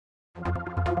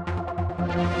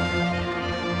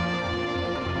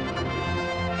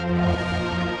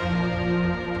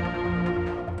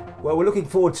Well, we're looking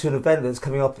forward to an event that's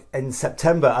coming up in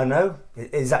September. I know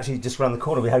it is actually just around the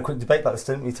corner. We had a quick debate about this,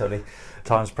 didn't we, Tony?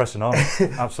 Time's pressing on.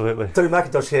 Absolutely. Tony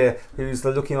Mackintosh here, who's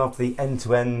looking after the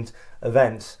end-to-end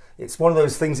event. It's one of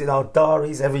those things in our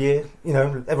diaries every year. You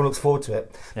know, everyone looks forward to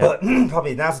it. Yeah. But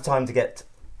probably now's the time to get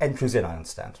entries in. I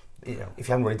understand. You know, if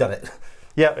you haven't already done it.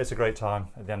 Yeah, it's a great time.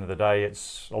 At the end of the day, it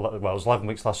was 11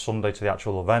 weeks last Sunday to the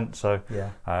actual event. So,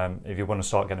 yeah. If you want to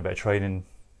start getting a bit of training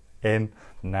in,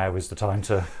 now is the time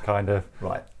to kind of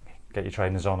get your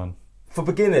trainers on. And for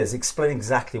beginners, explain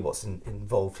exactly what's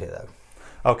involved here, though.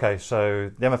 Okay,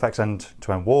 so the MFX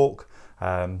end-to-end walk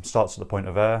starts at the Point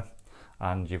of Ayre,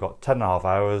 and you've got 10.5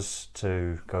 hours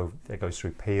to go. It goes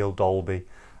through Peel, Dalby,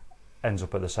 ends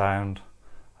up at the Sound.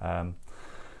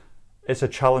 It's a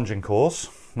challenging course,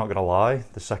 not going to lie.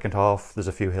 The second half, there's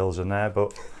a few hills in there,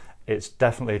 but it's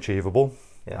definitely achievable.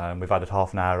 Yeah. We've added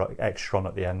half an hour extra on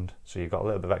at the end, so you've got a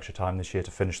little bit of extra time this year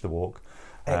to finish the walk.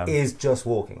 It is just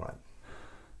walking, right?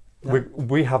 No.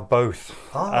 We have both.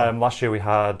 Last year we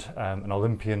had an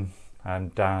Olympian,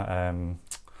 Jonathan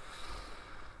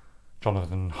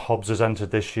Hobbs has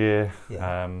entered this year.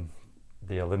 Yeah.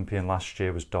 The Olympian last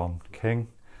year was Don King,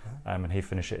 and he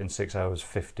finished it in 6 hours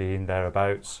 15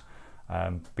 thereabouts.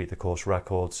 Beat the course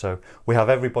record. So we have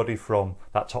everybody from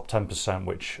that top 10%,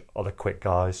 which are the quick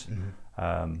guys,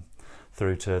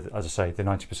 through to, as I say, the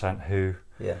 90% who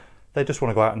they just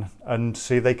want to go out and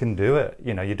see if they can do it.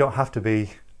 You know, you don't have to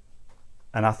be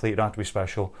an athlete, you don't have to be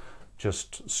special.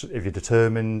 Just if you're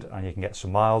determined and you can get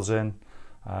some miles in,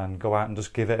 and go out and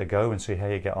just give it a go and see how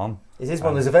you get on. It is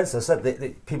one of those events, though,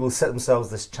 that people set themselves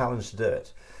this challenge to do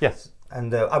it. Yes.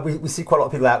 And we see quite a lot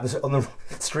of people out on the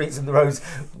streets and the roads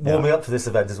warming up for this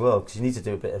event as well, because you need to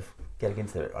do a bit of getting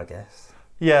into it, I guess.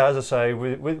 Yeah, as I say,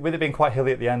 with it being quite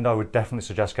hilly at the end, I would definitely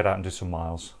suggest get out and do some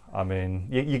miles. I mean,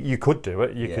 you could do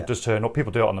it. You could just turn up.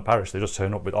 People do it on the parish. They just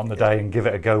turn up on the day and give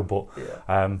it a go. But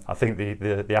I think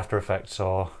the after effects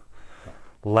are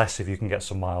less if you can get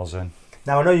some miles in.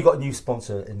 Now, I know you've got a new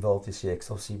sponsor involved this year, because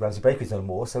obviously Ramsey Bakery's no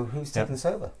more, so who's taking this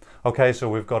over? Okay, so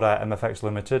we've got MFX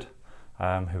Limited,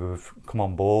 who have come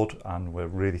on board, and we're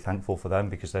really thankful for them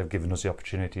because they've given us the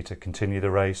opportunity to continue the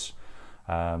race.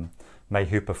 May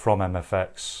Hooper from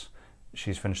MFX,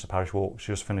 she's finished the parish walk,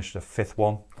 she just finished a 5th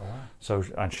one,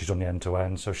 and she's on the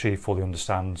end-to-end, so she fully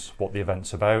understands what the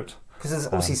event's about. Because there's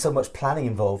obviously so much planning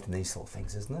involved in these sort of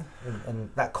things, isn't there? And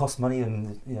that costs money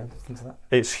and things like that.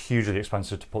 It's hugely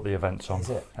expensive to put the events on. Is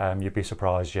it? You'd be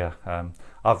surprised, yeah.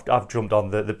 I've jumped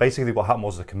on. Basically what happened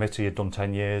was the committee had done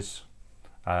 10 years.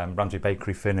 Ramsey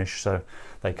Bakery finished, so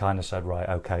they kind of said, right,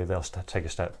 okay, they'll take a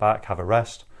step back, have a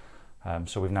rest.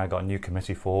 So we've now got a new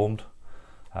committee formed.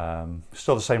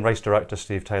 Still the same race director,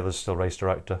 Steve Taylor's still race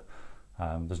director.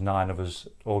 There's 9 of us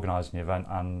organising the event,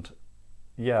 and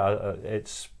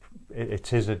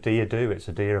it is a dear do. It's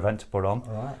a dear event to put on.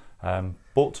 All right.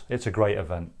 But it's a great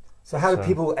event. So how do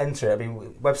people enter it? I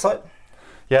mean, website?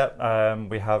 Yeah,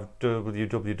 we have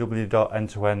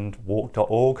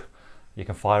www.endtoendwalk.org. You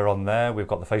can fire on there. We've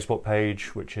got the Facebook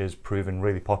page, which is proving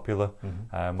really popular.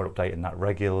 We're updating that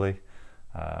regularly.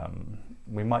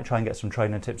 We might try and get some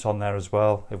training tips on there as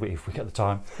well if we get the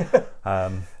time.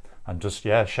 And just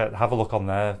have a look on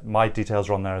there. My details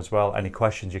are on there as well. Any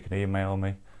questions, you can email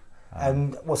me.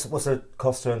 And what's the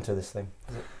cost to enter this thing?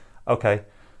 Okay,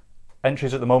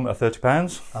 entries at the moment are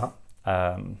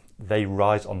 £30. They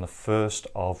rise on the 1st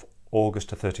of August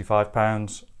to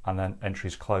 £35, and then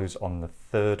entries close on the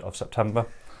 3rd of September.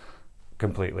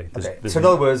 Completely. So in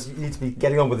other words, you need to be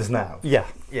getting on with this now. Yeah,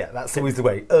 that's always the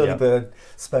way. Early bird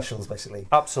specials, basically.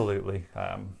 Absolutely.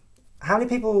 How many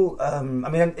people? I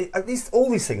mean, at least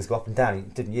all these things go up and down in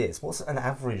different years. What's an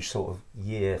average sort of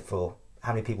year for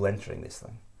how many people entering this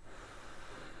thing?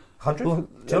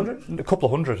 100? 200? A couple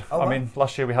of hundred. I mean,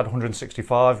 last year we had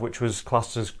 165, which was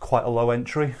classed as quite a low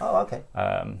entry. Oh, okay.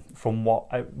 From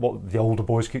what the older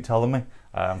boys keep telling me,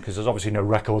 because there's obviously no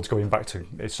records going back to,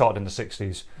 it started in the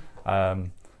 60s.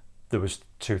 There was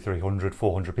 200, 300,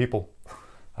 400 people.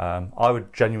 I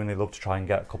would genuinely love to try and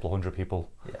get a couple of hundred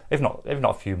people, if not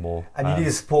a few more. And you need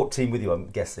a support team with you, I'm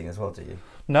guessing, as well, do you?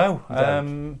 No.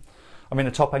 I mean,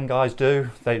 the top end guys do.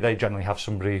 They generally have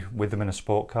somebody with them in a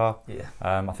sport car. Yeah.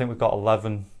 I think we've got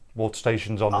 11 water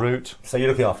stations en route. So you're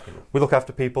looking after people? We look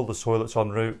after people. There's toilets en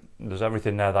route. There's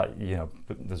everything there that,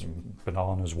 there's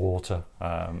bananas, water.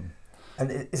 And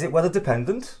is it weather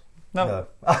dependent? No.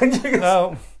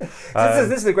 No.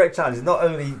 This is a great challenge. Not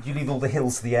only do you leave all the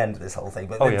hills to the end of this whole thing,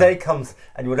 but the day comes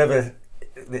and whatever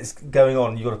that's going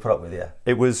on, you've got to put up with. Yeah.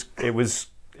 It was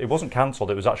it wasn't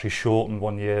cancelled. It was actually shortened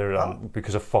one year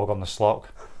because of fog on the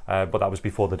Slough. But that was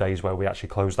before the days where we actually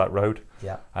closed that road.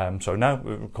 Yeah. So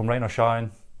no, come rain or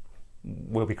shine,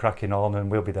 we'll be cracking on and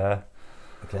we'll be there.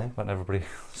 Okay. Letting everybody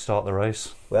start the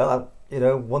race. Well, you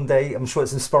know, one day I'm sure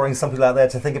it's inspiring some people out there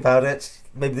to think about it.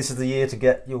 Maybe this is the year to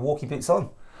get your walking boots on.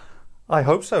 I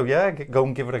hope so. Yeah, go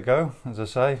and give it a go. As I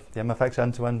say, the MFX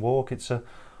end-to-end walk. It's a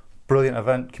brilliant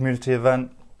event, community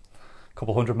event. A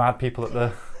couple hundred mad people at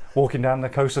the walking down the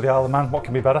coast of the Isle of Man. What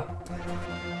can be better?